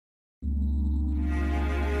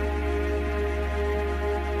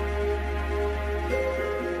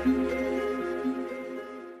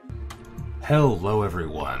Hello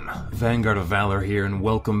everyone, Vanguard of Valor here, and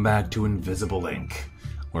welcome back to Invisible Inc.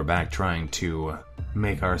 We're back trying to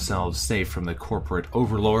make ourselves safe from the corporate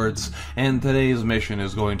overlords, and today's mission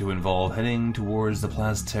is going to involve heading towards the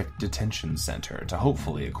Plastech Detention Center to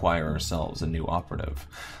hopefully acquire ourselves a new operative.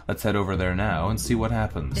 Let's head over there now and see what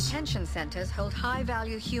happens. Detention centers hold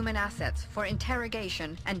high-value human assets for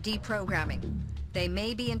interrogation and deprogramming. They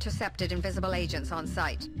may be intercepted invisible agents on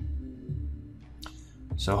site.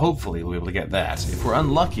 So hopefully we'll be able to get that. If we're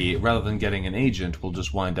unlucky, rather than getting an agent, we'll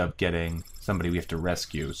just wind up getting somebody we have to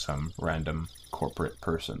rescue, some random corporate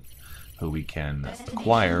person who we can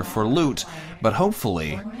acquire for loot. But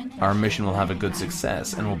hopefully our mission will have a good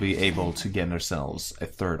success and we'll be able to get ourselves a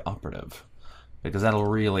third operative, because that'll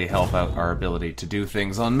really help out our ability to do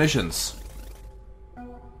things on missions.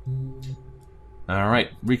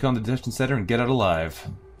 Alright, recon the detention center and get out alive.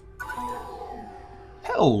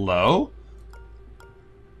 Hello!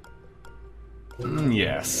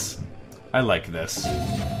 Yes. I like this.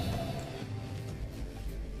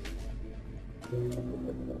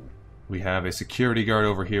 We have a security guard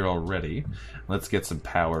over here already. Let's get some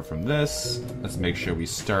power from this. Let's make sure we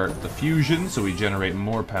start the fusion so we generate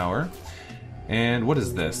more power. And what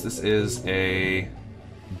is this? This is a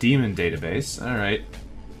demon database. Alright.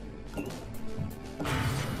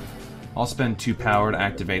 I'll spend 2 power to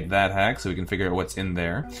activate that hack so we can figure out what's in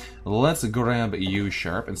there. Let's grab you,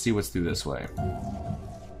 Sharp, and see what's through this way.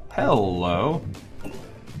 Hello.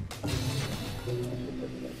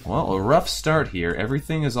 Well, a rough start here.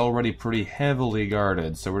 Everything is already pretty heavily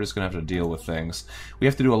guarded, so we're just going to have to deal with things. We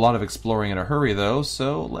have to do a lot of exploring in a hurry, though,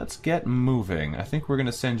 so let's get moving. I think we're going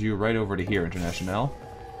to send you right over to here, International.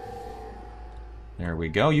 There we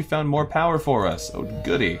go. You found more power for us. Oh,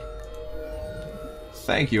 goody.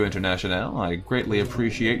 Thank you, International. I greatly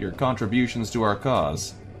appreciate your contributions to our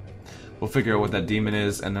cause. We'll figure out what that demon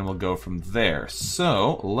is, and then we'll go from there.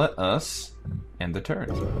 So, let us end the turn.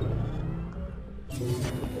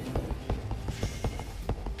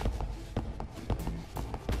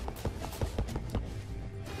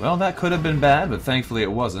 Well, that could have been bad, but thankfully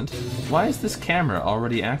it wasn't. Why is this camera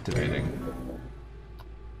already activating?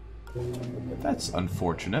 That's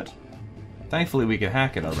unfortunate. Thankfully we can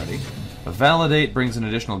hack it already. A validate brings an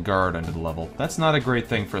additional guard onto the level. That's not a great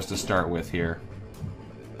thing for us to start with here.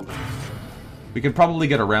 We could probably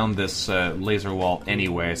get around this laser wall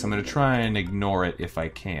anyway, so I'm going to try and ignore it if I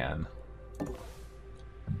can.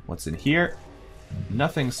 What's in here?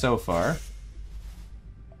 Nothing so far.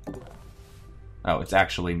 Oh, it's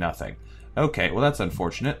actually nothing. Okay, well that's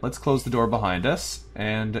unfortunate. Let's close the door behind us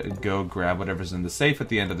and go grab whatever's in the safe at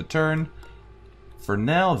the end of the turn. For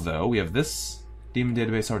now, though, we have this demon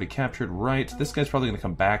database already captured, right? This guy's probably going to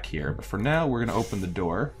come back here, but for now, we're going to open the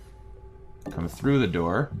door, come through the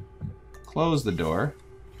door, close the door,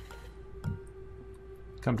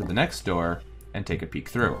 come to the next door, and take a peek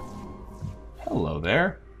through. Hello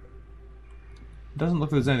there. Doesn't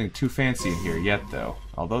look like there's anything too fancy in here yet, though.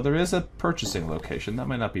 Although there is a purchasing location, that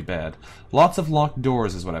might not be bad. Lots of locked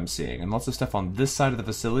doors is what I'm seeing, and lots of stuff on this side of the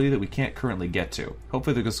facility that we can't currently get to.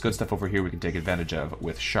 Hopefully there's good stuff over here we can take advantage of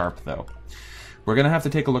with Sharp, though. We're going to have to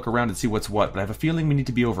take a look around and see what's what, but I have a feeling we need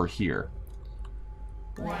to be over here.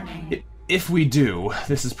 If we do,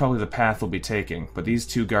 this is probably the path we'll be taking, but these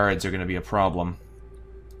 2 guards are going to be a problem.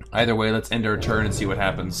 Either way, let's end our turn and see what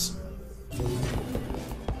happens.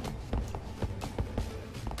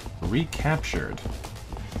 Recaptured.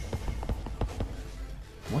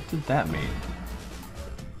 What did that mean?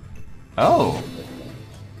 Oh!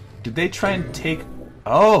 Did they try and take...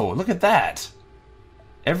 Oh, look at that!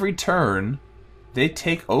 Every turn, they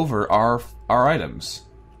take over our items.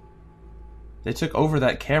 They took over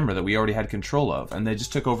that camera that we already had control of, and they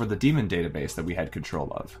just took over the demon database that we had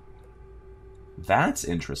control of. That's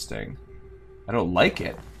interesting. I don't like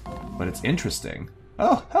it, but it's interesting.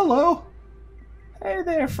 Oh, hello! Hey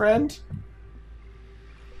there, friend.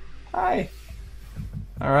 Hi.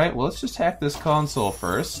 Alright, well, let's just hack this console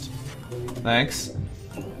first. Thanks.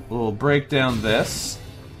 We'll break down this.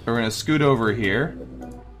 We're going to scoot over here.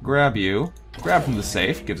 Grab you. Grab from the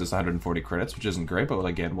safe. Gives us 140 credits, which isn't great, but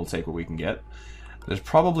again, we'll take what we can get. There's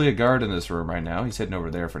probably a guard in this room right now. He's heading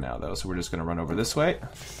over there for now, though, so we're just going to run over this way.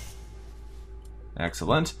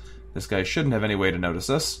 Excellent. This guy shouldn't have any way to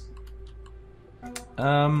notice us.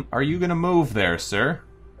 Are you gonna move there, sir?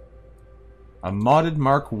 A modded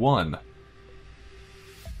Mark 1.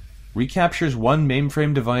 Recaptures 1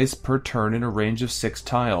 mainframe device per turn in a range of 6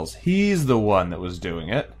 tiles. He's the one that was doing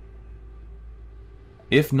it.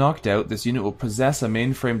 If knocked out, this unit will possess a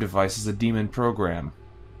mainframe device as a demon program.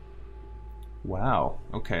 Wow.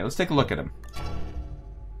 Okay, let's take a look at him.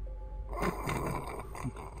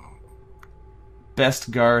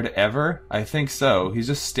 Best guard ever? I think so. He's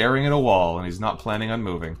just staring at a wall, and he's not planning on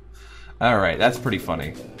moving. Alright, that's pretty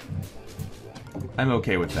funny. I'm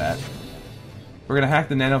okay with that. We're gonna hack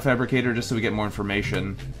the nanofabricator just so we get more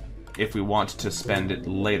information if we want to spend it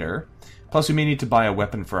later. Plus, we may need to buy a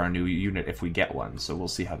weapon for our new unit if we get one, so we'll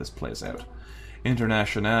see how this plays out.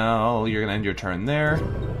 International, you're gonna end your turn there.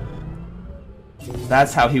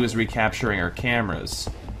 That's how he was recapturing our cameras.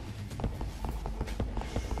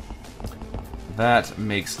 That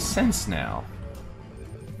makes sense now.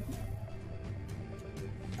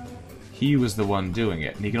 He was the one doing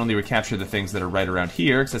it, and he can only recapture the things that are right around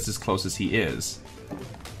here, because that's as close as he is.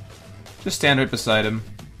 Just stand right beside him.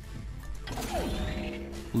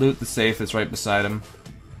 Loot the safe that's right beside him.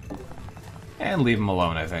 And leave him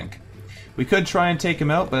alone, I think. We could try and take him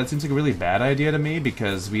out, but it seems like a really bad idea to me,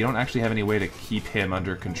 because we don't actually have any way to keep him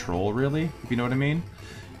under control, really, if you know what I mean.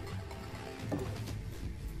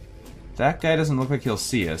 That guy doesn't look like he'll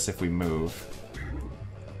see us if we move.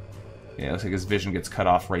 Yeah, it looks like his vision gets cut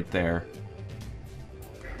off right there.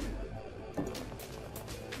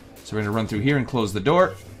 So we're going to run through here and close the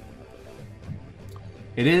door.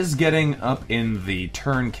 It is getting up in the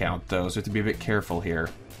turn count, though, so we have to be a bit careful here.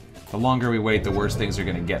 The longer we wait, the worse things are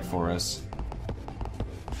going to get for us.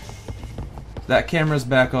 That camera's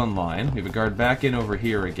back online. We have a guard back in over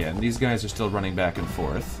here again. These guys are still running back and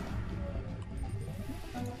forth.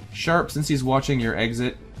 Sharp, since he's watching your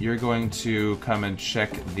exit, you're going to come and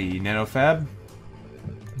check the nanofab.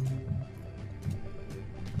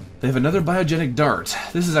 They have another biogenic dart.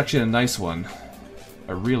 This is actually a nice one.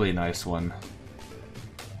 A really nice one.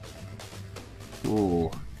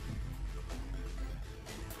 Ooh.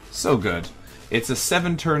 So good. It's a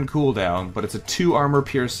 7-turn cooldown, but it's a 2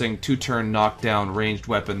 armor-piercing, 2-turn knockdown ranged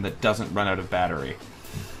weapon that doesn't run out of battery.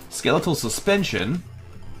 Skeletal suspension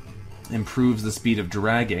improves the speed of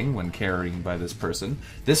dragging when carrying by this person.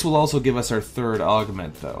 This will also give us our 3rd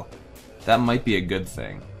augment, though. That might be a good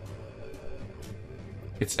thing.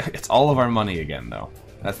 It's all of our money again, though.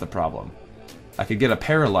 That's the problem. I could get a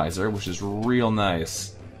paralyzer, which is real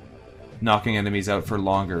nice. Knocking enemies out for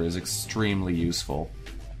longer is extremely useful.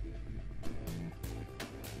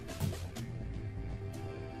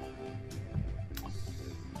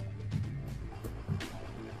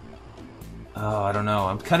 Oh, I don't know.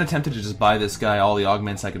 I'm kind of tempted to just buy this guy all the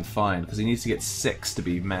augments I can find, because he needs to get 6 to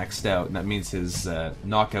be maxed out, and that means his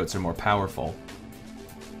knockouts are more powerful.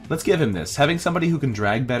 Let's give him this. Having somebody who can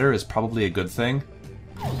drag better is probably a good thing.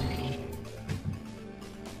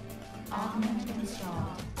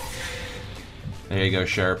 There you go,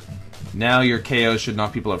 Sharp. Now your KOs should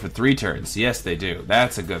knock people out for 3 turns. Yes, they do.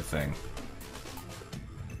 That's a good thing.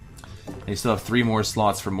 And you still have 3 more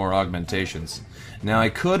slots for more augmentations. Now, I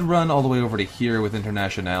could run all the way over to here with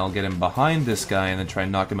International, get him behind this guy, and then try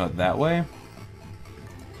and knock him out that way.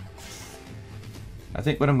 I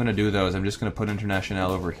think what I'm going to do, though, is I'm just going to put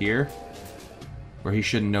International over here, where he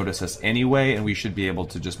shouldn't notice us anyway, and we should be able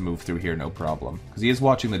to just move through here no problem. Because he is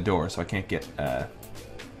watching the door, so I can't get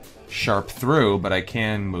Sharp through, but I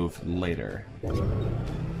can move later.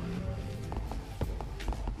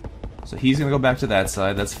 So he's going to go back to that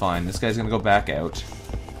side, that's fine. This guy's going to go back out.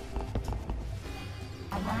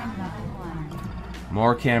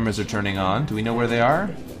 More cameras are turning on. Do we know where they are?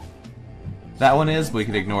 That one is, but we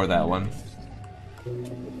can ignore that one.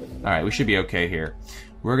 Alright, we should be okay here.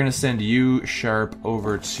 We're going to send you, Sharp,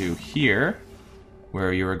 over to here,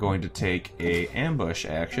 where you are going to take a ambush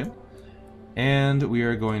action. And we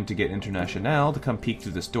are going to get International to come peek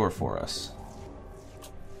through this door for us.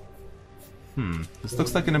 This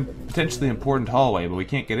looks like a potentially important hallway, but we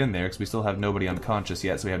can't get in there because we still have nobody unconscious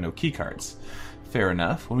yet, so we have no keycards. Fair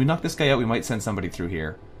enough. When we knock this guy out, we might send somebody through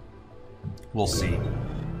here. We'll see.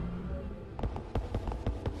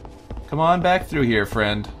 Come on back through here,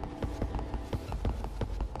 friend.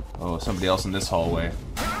 Oh, somebody else in this hallway.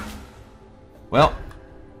 Well,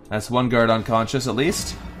 that's one guard unconscious at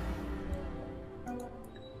least.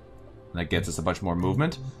 That gets us a bunch more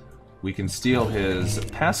movement. We can steal his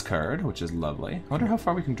pass card, which is lovely. I wonder how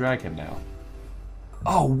far we can drag him now.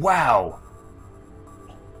 Oh, wow!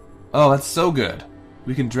 Oh, that's so good.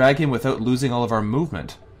 We can drag him without losing all of our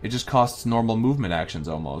movement. It just costs normal movement actions,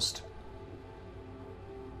 almost.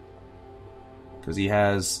 Because he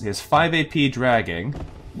has his 5 AP dragging,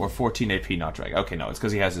 or 14 AP not dragging. Okay, no, it's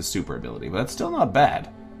because he has his super ability, but that's still not bad.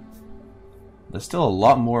 There's still a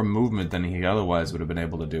lot more movement than he otherwise would have been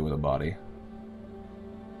able to do with a body.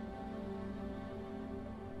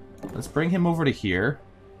 Let's bring him over to here.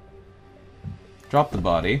 Drop the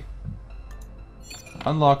body.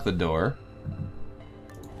 Unlock the door.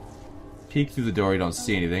 Peek through the door, you don't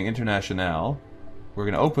see anything. International. We're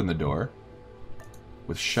going to open the door.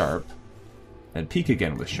 with sharp. And peek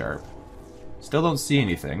again with sharp. Still don't see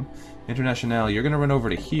anything. International, you're going to run over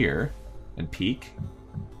to here and peek.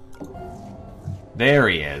 There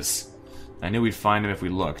he is. I knew we'd find him if we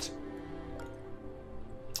looked.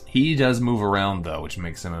 He does move around, though, which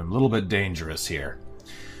makes him a little bit dangerous here.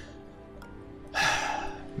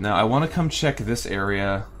 Now, I want to come check this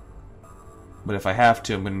area, but if I have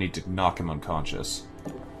to, I'm going to need to knock him unconscious.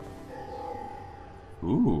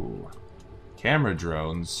 Ooh. Camera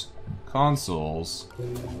drones. Consoles.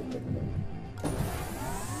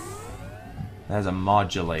 That has a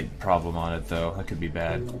modulate problem on it, though. That could be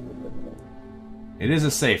bad. It is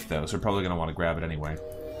a safe, though, so we're probably going to want to grab it anyway.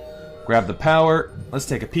 Grab the power. Let's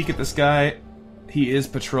take a peek at this guy. He is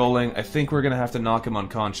patrolling. I think we're going to have to knock him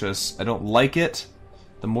unconscious. I don't like it.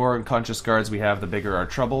 The more unconscious guards we have, the bigger our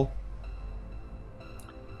trouble.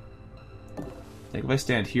 I think if I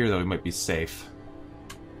stand here, though, we might be safe.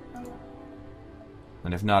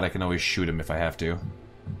 And if not, I can always shoot him if I have to.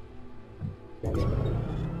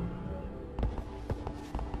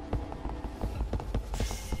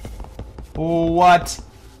 What?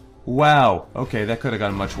 Wow. Okay, that could have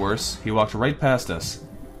gone much worse. He walked right past us.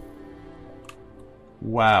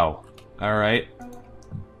 Wow. Alright.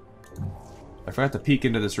 I forgot to peek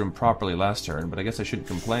into this room properly last turn, but I guess I shouldn't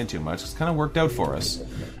complain too much. It's kind of worked out for us.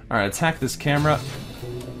 Alright, attack this camera.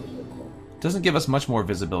 Doesn't give us much more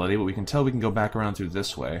visibility, but we can tell we can go back around through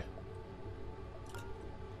this way.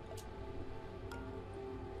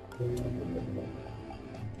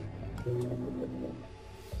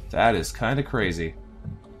 That is kind of crazy.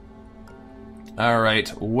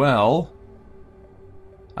 Alright, well...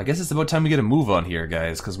 I guess it's about time we get a move on here,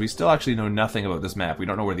 guys, because we still actually know nothing about this map. We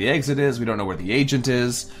don't know where the exit is, we don't know where the agent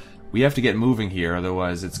is. We have to get moving here,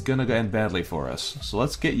 otherwise it's gonna end badly for us. So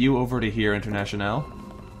let's get you over to here, International.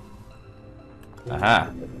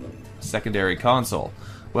 Aha. Secondary console.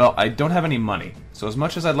 Well, I don't have any money, so as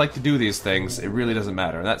much as I'd like to do these things, it really doesn't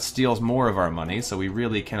matter. That steals more of our money, so we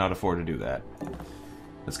really cannot afford to do that.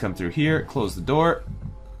 Let's come through here, close the door.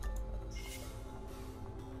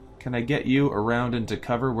 Can I get you around into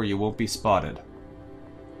cover where you won't be spotted?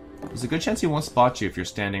 There's a good chance he won't spot you if you're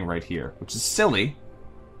standing right here, which is silly,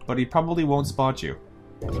 but he probably won't spot you.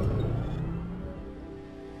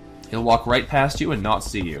 He'll walk right past you and not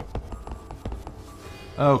see you.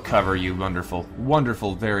 Oh, cover, you wonderful,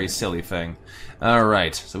 wonderful, very silly thing.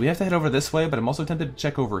 Alright, so we have to head over this way, but I'm also tempted to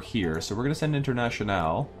check over here, so we're going to send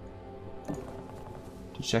International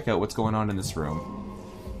to check out what's going on in this room.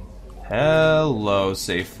 Hello,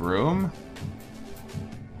 safe room.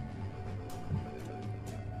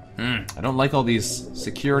 I don't like all these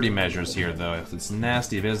security measures here, though. It's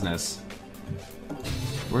nasty business.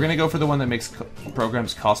 We're gonna go for the one that makes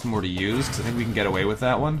programs cost more to use, because I think we can get away with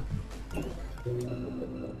that one.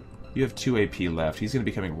 You have 2 AP left. He's gonna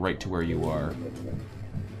be coming right to where you are.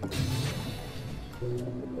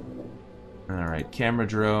 Alright, camera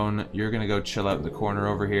drone. You're gonna go chill out in the corner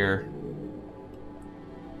over here.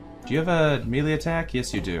 Do you have a melee attack?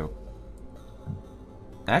 Yes, you do.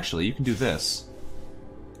 Actually, you can do this.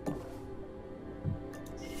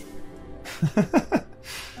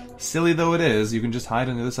 Silly though it is, you can just hide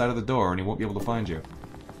on the other side of the door and he won't be able to find you.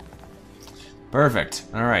 Perfect.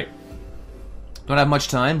 Alright. Don't have much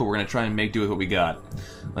time, but we're going to try and make do with what we got.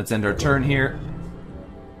 Let's end our turn here.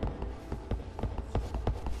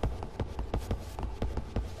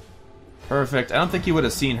 Perfect. I don't think you would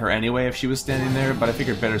have seen her anyway if she was standing there, but I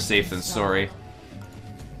figured better safe than sorry.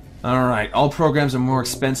 Alright, all programs are more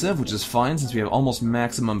expensive, which is fine since we have almost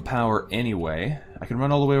maximum power anyway. I can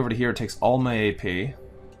run all the way over to here, it takes all my AP.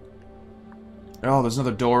 Oh, there's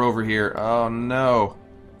another door over here. Oh no.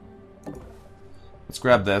 Let's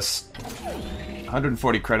grab this.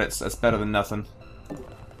 140 credits, that's better than nothing.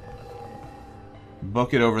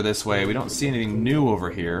 Book it over this way. We don't see anything new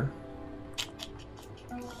over here.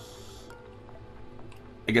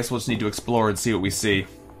 I guess we'll just need to explore and see what we see.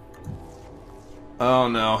 Oh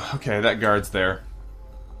no. Okay, that guard's there.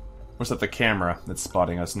 What's that, the camera that's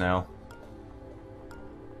spotting us now?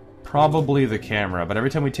 Probably the camera, but every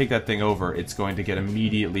time we take that thing over, it's going to get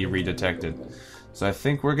immediately redetected. So I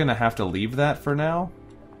think we're gonna have to leave that for now.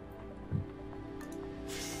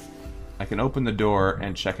 I can open the door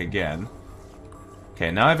and check again.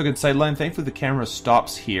 Okay, now I have a good sight line. Thankfully the camera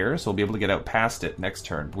stops here, so we'll be able to get out past it next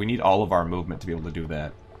turn. But we need all of our movement to be able to do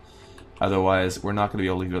that. Otherwise, we're not going to be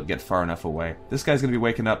able to get far enough away. This guy's going to be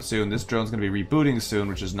waking up soon. This drone's going to be rebooting soon,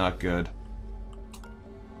 which is not good.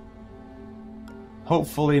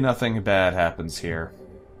 Hopefully nothing bad happens here.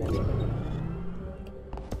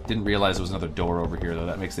 Didn't realize there was another door over here, though.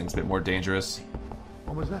 That makes things a bit more dangerous.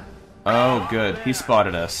 What was that? Oh, good. He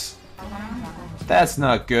spotted us. That's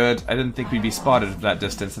not good. I didn't think we'd be spotted at that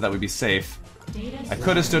distance, so that we'd be safe. I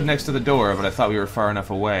could have stood next to the door, but I thought we were far enough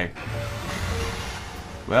away.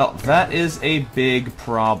 Well, that is a big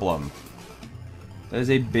problem. That is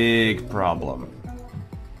a big problem.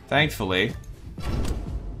 Thankfully,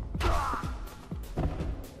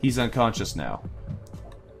 he's unconscious now.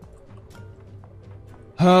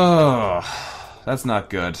 Oh, that's not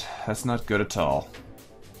good. That's not good at all.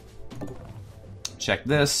 Check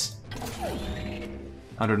this.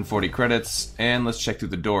 140 credits, and let's check through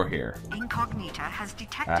the door here. Incognita has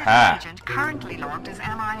detected Aha. an agent currently logged as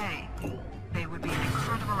MIA. They would be an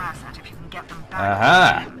incredible asset if you can get them back.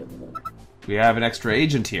 Aha! We have an extra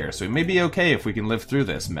agent here, so we may be okay if we can live through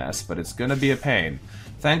this mess, but it's gonna be a pain.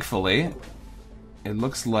 Thankfully, it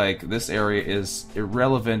looks like this area is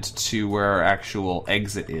irrelevant to where our actual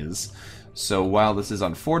exit is. So while this is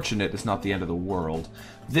unfortunate, it's not the end of the world.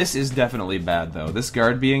 This is definitely bad, though. This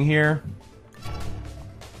guard being here,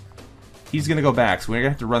 he's gonna go back, so we're gonna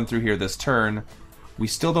have to run through here this turn. We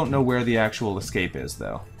still don't know where the actual escape is,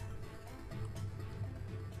 though.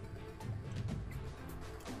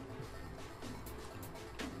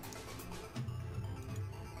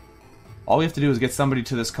 All we have to do is get somebody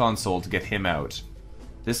to this console to get him out.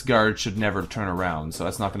 This guard should never turn around, so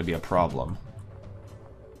that's not going to be a problem.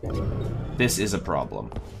 This is a problem.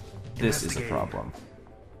 This is a problem.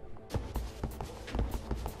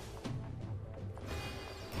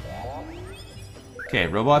 Okay,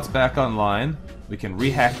 robot's back online. We can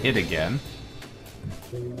rehack it again.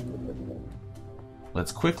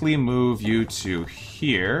 Let's quickly move you to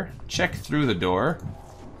here. Check through the door.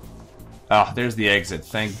 Ah, there's the exit.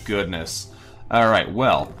 Thank goodness. Alright,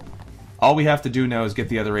 well, all we have to do now is get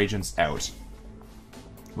the other agents out.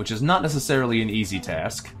 Which is not necessarily an easy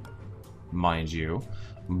task, mind you,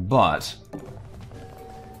 but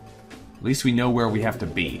at least we know where we have to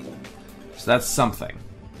be. So that's something.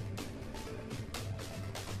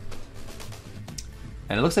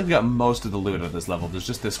 And it looks like we got most of the loot of this level. There's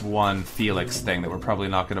just this one Felix thing that we're probably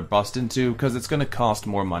not going to bust into because it's going to cost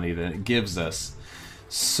more money than it gives us.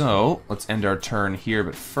 So, let's end our turn here,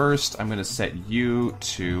 but first I'm going to set you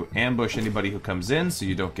to ambush anybody who comes in so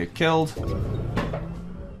you don't get killed.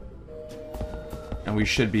 And we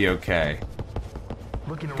should be okay.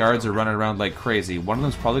 Guards are running around like crazy. One of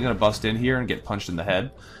them's probably going to bust in here and get punched in the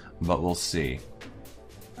head, but we'll see.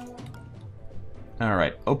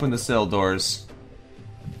 Alright, open the cell doors.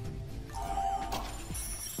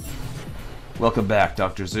 Welcome back,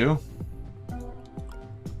 Dr. Zoo.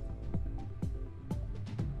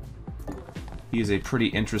 He is a pretty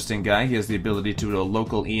interesting guy. He has the ability to do a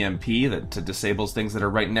local EMP that disables things that are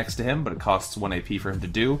right next to him, but it costs 1 AP for him to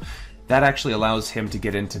do. That actually allows him to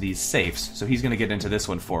get into these safes, so he's going to get into this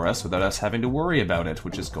one for us without us having to worry about it,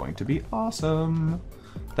 which is going to be awesome.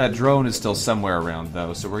 That drone is still somewhere around,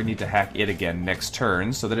 though, so we're going to need to hack it again next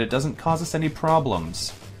turn so that it doesn't cause us any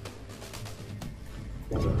problems.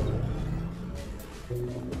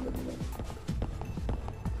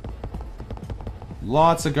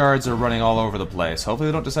 Lots of guards are running all over the place. Hopefully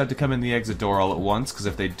they don't decide to come in the exit door all at once, because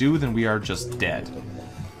if they do, then we are just dead.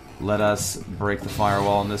 Let us break the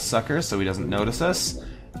firewall on this sucker so he doesn't notice us.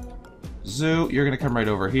 Zoo, you're going to come right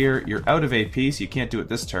over here. You're out of AP, so you can't do it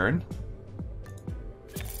this turn.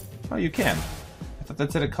 Oh, you can. I thought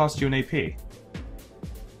that said it cost you an AP.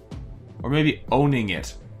 Or maybe owning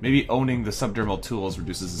it. Maybe owning the subdermal tools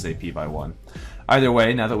reduces his AP by 1. Either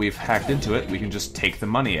way, now that we've hacked into it, we can just take the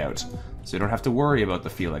money out. So you don't have to worry about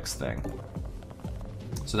the Felix thing.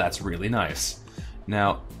 So that's really nice.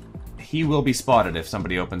 Now, he will be spotted if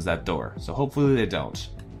somebody opens that door. So hopefully they don't.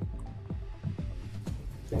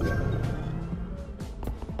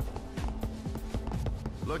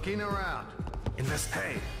 Looking around.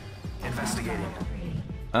 Investigating.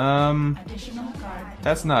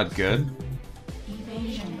 That's not good.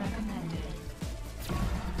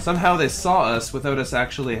 Somehow they saw us without us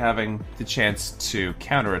actually having the chance to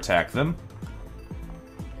counterattack them.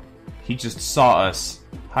 He just saw us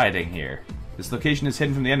hiding here. This location is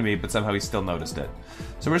hidden from the enemy, but somehow he still noticed it.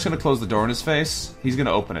 So we're just going to close the door in his face. He's going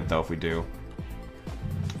to open it, though, if we do.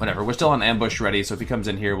 Whatever, we're still on ambush ready, so if he comes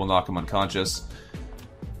in here, we'll knock him unconscious.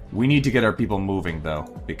 We need to get our people moving,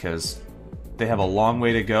 though, because they have a long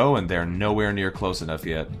way to go, and they're nowhere near close enough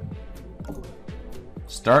yet.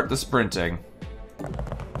 Start the sprinting.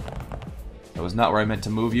 That was not where I meant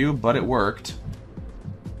to move you, but it worked.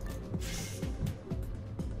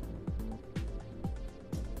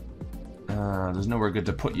 There's nowhere good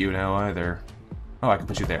to put you now, either. Oh, I can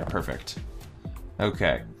put you there. Perfect.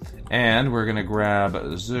 Okay. And we're going to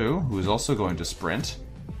grab Zoo, who is also going to sprint.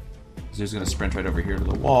 Zoo's gonna sprint right over here to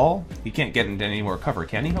the wall. He can't get into any more cover,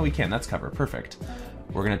 can he? Oh, he can. That's cover. Perfect.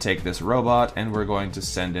 We're gonna take this robot, and we're going to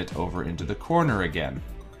send it over into the corner again.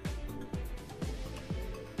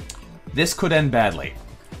 This could end badly.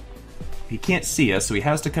 He can't see us, so he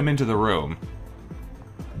has to come into the room.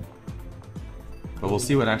 But we'll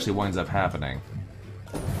see what actually winds up happening.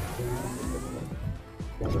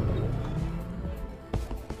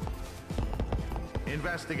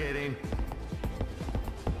 Investigating.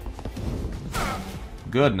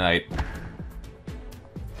 Good night.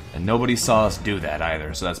 And nobody saw us do that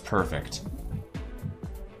either, so that's perfect.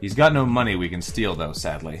 He's got no money we can steal, though,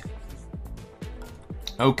 sadly.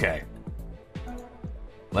 Okay.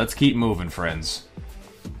 Let's keep moving, friends.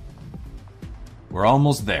 We're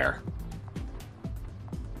almost there.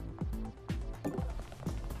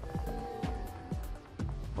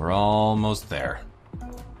 We're almost there.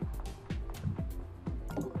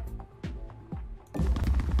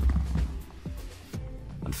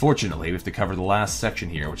 Unfortunately, we have to cover the last section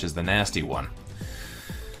here, which is the nasty one.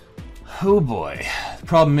 Oh boy. The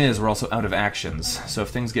problem is, we're also out of actions, so if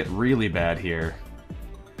things get really bad here,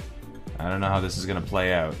 I don't know how this is going to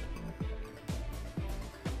play out.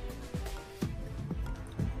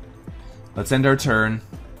 Let's end our turn.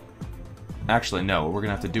 Actually, no. What we're going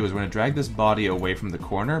to have to do is we're going to drag this body away from the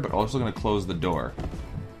corner, but also going to close the door.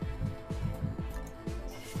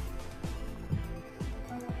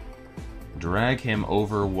 Drag him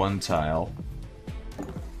over one tile.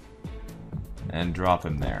 And drop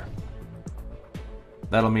him there.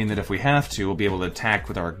 That'll mean that if we have to, we'll be able to attack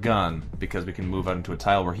with our gun, because we can move out into a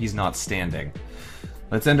tile where he's not standing.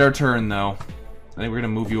 Let's end our turn, though. I think we're going to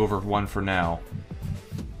move you over one for now.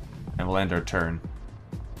 And we'll end our turn.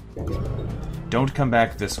 Don't come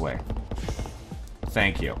back this way.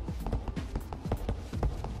 Thank you.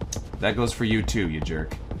 That goes for you too, you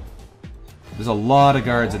jerk. There's a lot of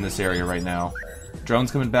guards in this area right now.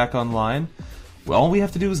 Drone's coming back online. Well, all we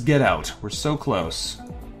have to do is get out. We're so close.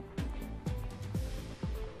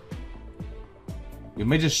 We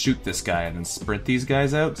may just shoot this guy and then sprint these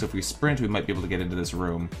guys out, so if we sprint, we might be able to get into this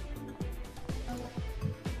room.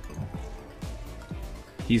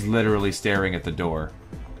 He's literally staring at the door.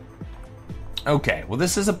 Okay, well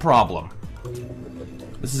this is a problem.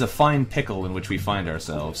 This is a fine pickle in which we find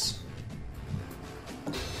ourselves.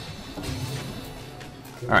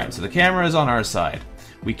 Alright, so the camera is on our side.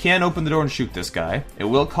 We can open the door and shoot this guy. It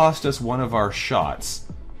will cost us one of our shots.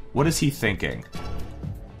 What is he thinking?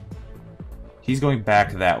 He's going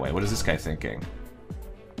back that way. What is this guy thinking?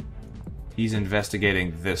 He's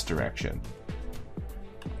investigating this direction.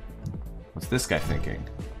 What's this guy thinking?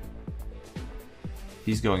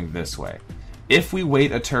 He's going this way. If we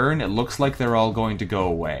wait a turn, it looks like they're all going to go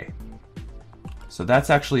away. So that's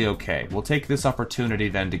actually okay. We'll take this opportunity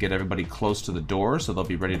then to get everybody close to the door so they'll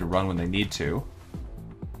be ready to run when they need to.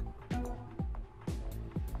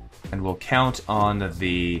 And we'll count on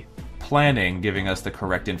the planning giving us the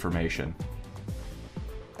correct information.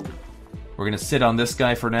 We're going to sit on this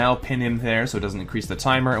guy for now, pin him there so it doesn't increase the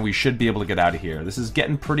timer, and we should be able to get out of here. This is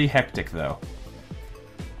getting pretty hectic, though.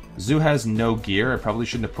 Zoo has no gear. I probably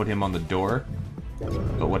shouldn't have put him on the door,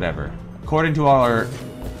 but whatever. According to our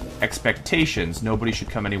expectations, nobody should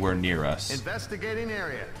come anywhere near us. Investigating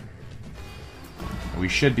area. We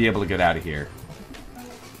should be able to get out of here.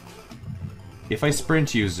 If I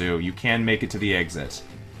sprint you, Zoo, you can make it to the exit.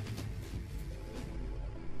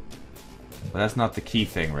 But that's not the key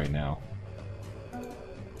thing right now.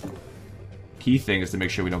 Key thing is to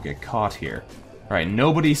make sure we don't get caught here. Alright,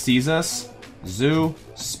 nobody sees us. Zoo,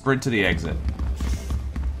 sprint to the exit.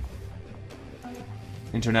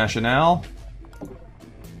 International.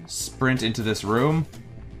 Sprint into this room.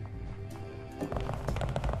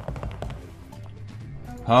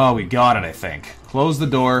 Oh, we got it, I think. Close the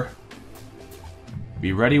door.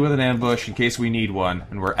 Be ready with an ambush in case we need one,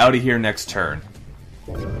 and we're out of here next turn.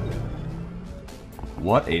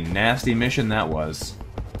 What a nasty mission that was.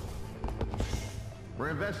 We're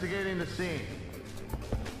investigating the scene.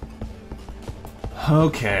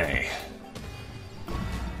 Okay.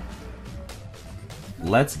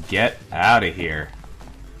 Let's get out of here.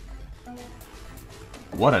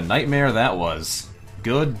 What a nightmare that was.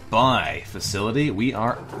 Goodbye, facility. We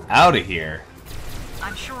are out of here.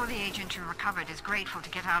 I'm sure the agent who recovered is grateful to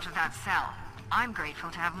get out of that cell. I'm grateful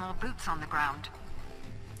to have more boots on the ground.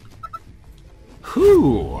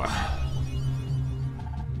 Whew.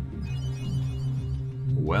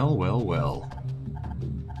 Well, well, well.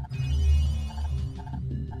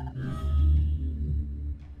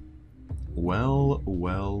 Well,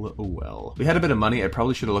 well, well. We had a bit of money. I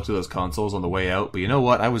probably should have looked at those consoles on the way out, but you know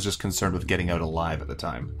what? I was just concerned with getting out alive at the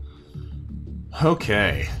time.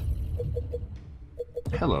 Okay.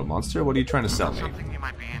 Hello, monster. What are you trying to sell me? Something you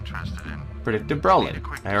might be interested in. Predictive Need a brawling.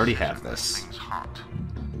 quick I already decision have when this. things hot.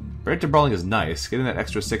 Predictive brawling is nice. Getting that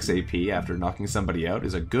extra 6 AP after knocking somebody out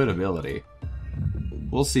is a good ability.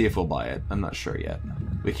 We'll see if we'll buy it. I'm not sure yet.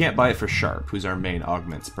 We can't buy it for Sharp, who's our main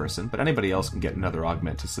augments person, but anybody else can get another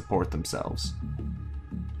augment to support themselves.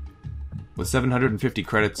 With 750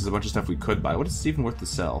 credits, there's a bunch of stuff we could buy. What is this even worth to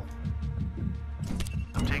sell?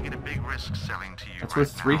 I'm taking a big risk selling to you. That's right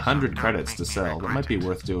worth now, 300 so don't credits make to me sell. That regret might be it.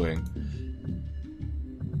 worth doing.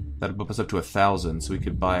 That'll bump us up to 1,000, so we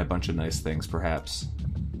could buy a bunch of nice things, perhaps.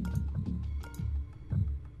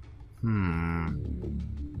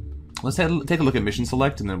 Let's take a look at Mission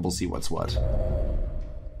Select, and then we'll see what's what.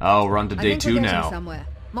 Oh, we're on to I day think 2 we're getting now. somewhere.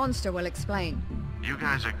 Monster will explain. You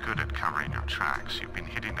guys are good at covering your tracks. You've been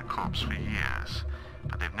hitting the corpse for years,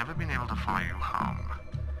 but they've never been able to follow you home.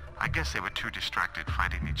 I guess they were too distracted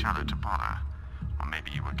fighting each other to bother. Or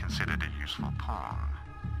maybe you were considered a useful pawn.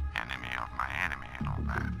 Enemy of my enemy and all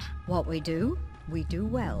that. What we do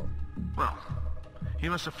well. Well, you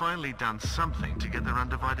must have finally done something to get their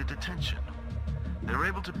undivided attention. They were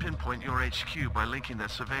able to pinpoint your HQ by linking their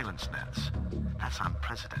surveillance nets. That's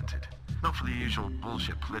unprecedented. Not for the usual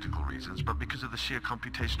bullshit political reasons, but because of the sheer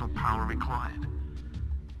computational power required.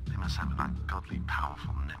 They must have an ungodly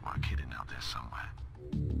powerful network hidden out there somewhere.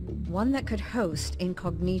 One that could host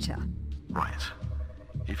Incognita. Right.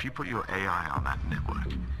 If you put your AI on that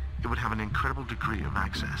network, it would have an incredible degree of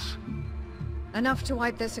access. Enough to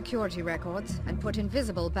wipe their security records and put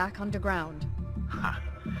Invisible back underground.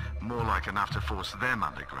 More like enough to force them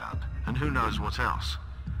underground, and who knows what else.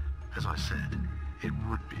 As I said, it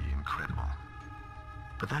would be incredible.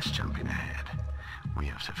 But that's jumping ahead. We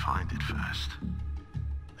have to find it first.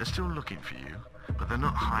 They're still looking for you, but they're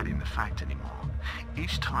not hiding the fact anymore.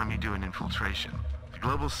 Each time you do an infiltration, the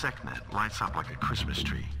global SecNet lights up like a Christmas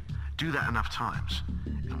tree. Do that enough times,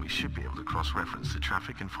 and we should be able to cross-reference the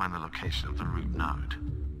traffic and find the location of the root node.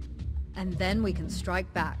 And then we can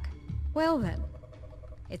strike back. Well then,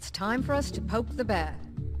 it's time for us to poke the bear.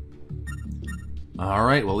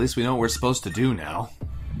 Alright, well at least we know what we're supposed to do now.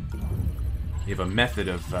 We have a method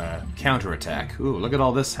of counterattack. Ooh, look at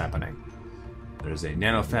all this happening. There's a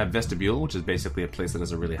nanofab vestibule, which is basically a place that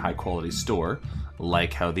has a really high-quality store,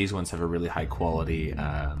 like how these ones have a really high-quality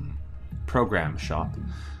program shop.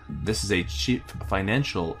 This is a cheap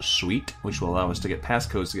financial suite, which will allow us to get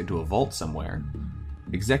passcodes to get into a vault somewhere.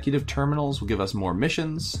 Executive terminals will give us more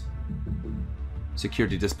missions.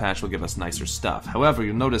 Security dispatch will give us nicer stuff. However,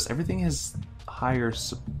 you'll notice everything has higher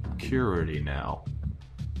security now.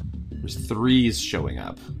 There's 3s showing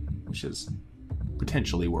up, which is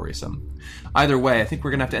potentially worrisome. Either way, I think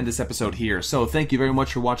we're going to have to end this episode here. So thank you very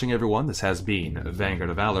much for watching, everyone. This has been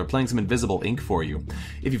Vanguard of Valor, playing some Invisible Ink for you.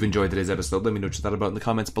 If you've enjoyed today's episode, let me know what you thought about it in the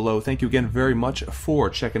comments below. Thank you again very much for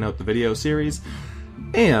checking out the video series.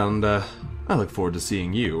 And I look forward to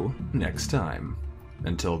seeing you next time.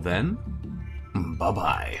 Until then,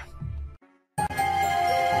 bye-bye.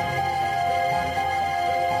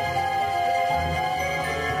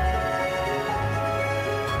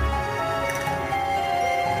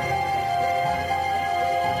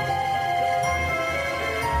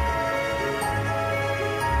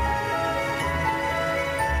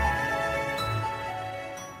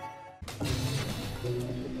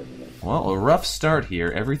 Well, a rough start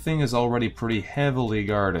here. Everything is already pretty heavily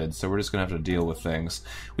guarded, so we're just going to have to deal with things.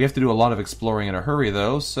 We have to do a lot of exploring in a hurry,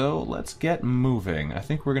 though, so let's get moving. I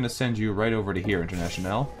think we're going to send you right over to here,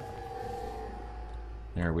 International.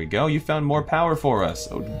 There we go. You found more power for us.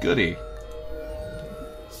 Oh, goody.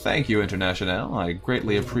 Thank you, International. I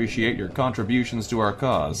greatly appreciate your contributions to our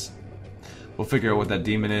cause. We'll figure out what that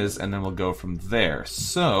demon is, and then we'll go from there.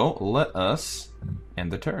 So, let us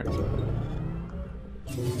end the turn.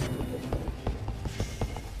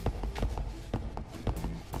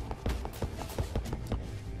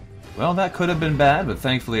 Well, that could have been bad, but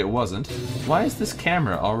thankfully it wasn't. Why is this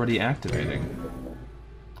camera already activating?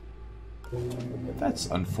 That's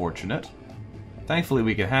unfortunate. Thankfully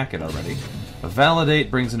we can hack it already. A validate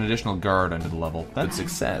brings an additional guard onto the level. That's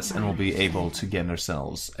success, and we'll be able to get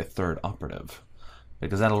ourselves a 3rd operative.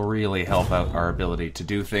 Because that'll really help out our ability to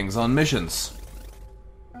do things on missions.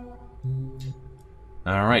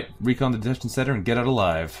 Alright, recon the detention center and get out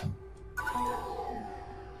alive.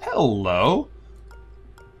 Hello!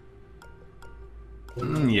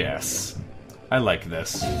 Yes. I like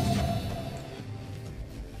this.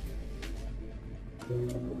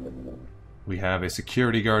 We have a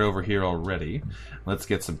security guard over here already. Let's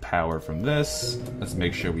get some power from this. Let's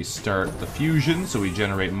make sure we start the fusion so we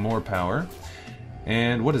generate more power.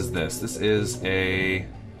 And what is this? This is a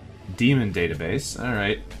demon database.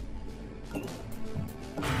 Alright.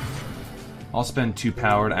 I'll spend 2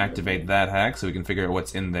 power to activate that hack so we can figure out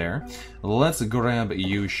what's in there. Let's grab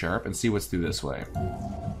you, Sharp, and see what's through this way.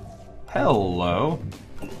 Hello.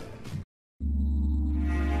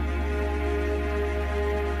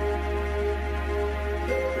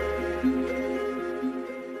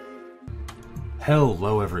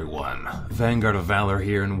 Hello everyone, Vanguard of Valor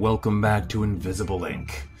here, and welcome back to Invisible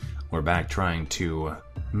Inc. We're back trying to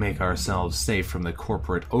make ourselves safe from the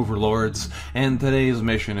corporate overlords, and today's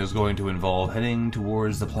mission is going to involve heading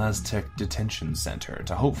towards the Plastech Detention Center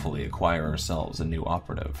to hopefully acquire ourselves a new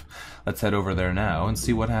operative. Let's head over there now and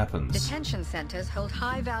see what happens. Detention centers hold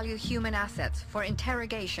high-value human assets for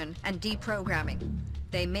interrogation and deprogramming.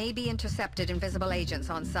 They may be intercepted invisible agents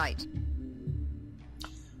on site.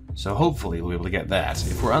 So hopefully we'll be able to get that.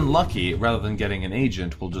 If we're unlucky, rather than getting an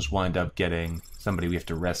agent, we'll just wind up getting somebody we have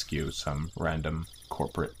to rescue, some random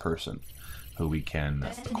corporate person who we can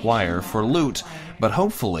acquire for loot. But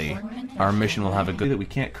hopefully our mission will have a good that we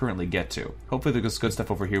can't currently get to. Hopefully there's good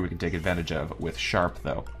stuff over here we can take advantage of with Sharp,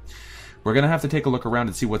 though. We're going to have to take a look around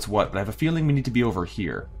and see what's what, but I have a feeling we need to be over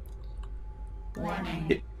here.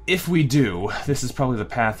 If we do, this is probably the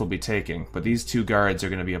path we'll be taking, but these 2 guards are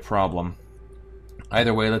going to be a problem.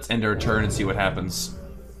 Either way, let's end our turn and see what happens.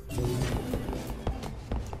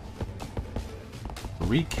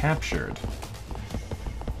 Recaptured.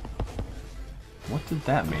 What did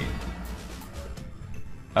that mean?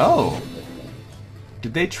 Oh!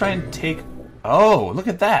 Did they try and take... Oh, look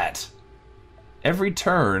at that! Every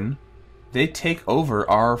turn, they take over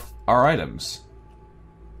our items.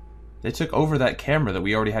 They took over that camera that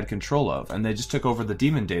we already had control of, and they just took over the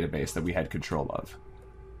demon database that we had control of.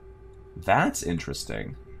 That's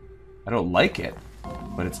interesting. I don't like it,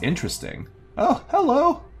 but it's interesting. Oh,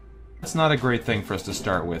 hello! That's not a great thing for us to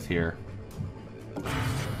start with here.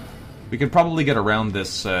 We could probably get around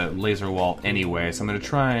this laser wall anyway, so I'm going to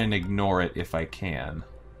try and ignore it if I can.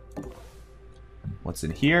 What's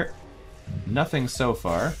in here? Nothing so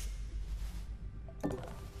far.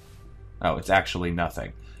 Oh, it's actually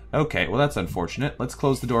nothing. Okay, well that's unfortunate. Let's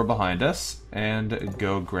close the door behind us and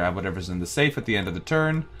go grab whatever's in the safe at the end of the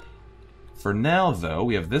turn. For now, though,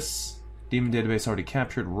 we have this demon database already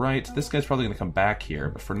captured, right? This guy's probably going to come back here,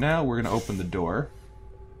 but for now, we're going to open the door,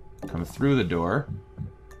 come through the door,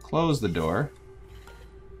 close the door,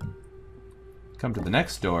 come to the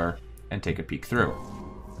next door, and take a peek through.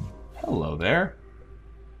 Hello there.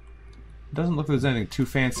 It doesn't look like there's anything too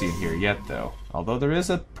fancy in here yet, though. Although there is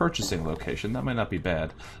a purchasing location, that might not be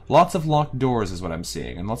bad. Lots of locked doors is what I'm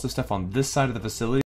seeing, and lots of stuff on this side of the facility.